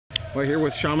We're here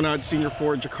with Chaminade senior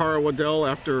forward Jakarra Waddell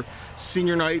after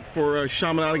senior night for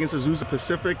Chaminade against Azusa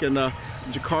Pacific. And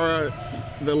Jakarra,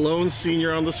 the lone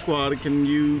senior on the squad, can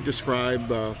you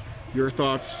describe your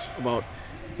thoughts about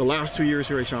the last 2 years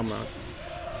here at Chaminade?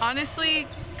 Honestly,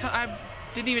 I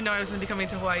didn't even know I was going to be coming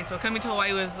to Hawaii, so coming to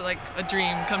Hawaii was like a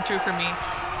dream come true for me.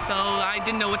 So I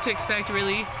didn't know what to expect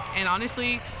really, and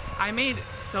honestly, I made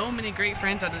so many great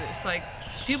friends out of this. Like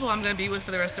people I'm going to be with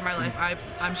for the rest of my life,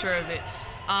 I'm sure of it.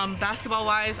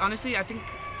 Basketball-wise, honestly, I think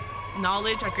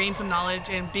I gained some knowledge,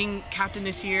 and being captain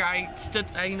this year, I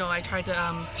tried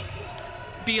to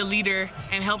be a leader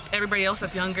and help everybody else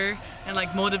that's younger and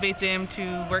like motivate them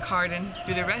to work hard and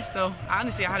do the rest. So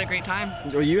honestly, I had a great time.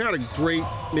 Well, you had a great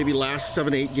maybe last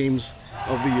 7-8 games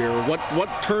of the year.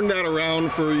 What turned that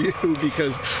around for you?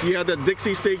 Because you had that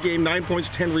Dixie State game, 9 points,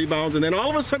 10 rebounds, and then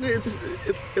all of a sudden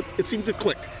it seemed to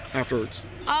click afterwards.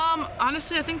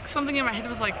 Honestly, I think something in my head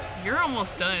was like, you're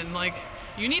almost done. Like,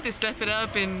 you need to step it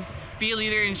up and be a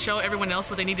leader and show everyone else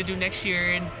what they need to do next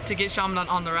year and to get Chaminade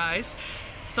on the rise.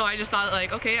 So I just thought,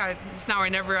 like, okay, it's now or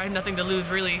never. I have nothing to lose,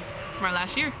 really. It's my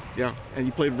last year. Yeah, and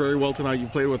you played very well tonight. You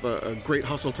played with a great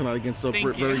hustle tonight against a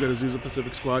very good Azusa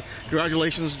Pacific squad.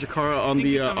 Congratulations, Jakarra, on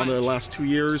the last 2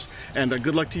 years, and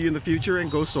good luck to you in the future.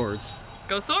 And go Swords!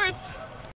 Go Swords!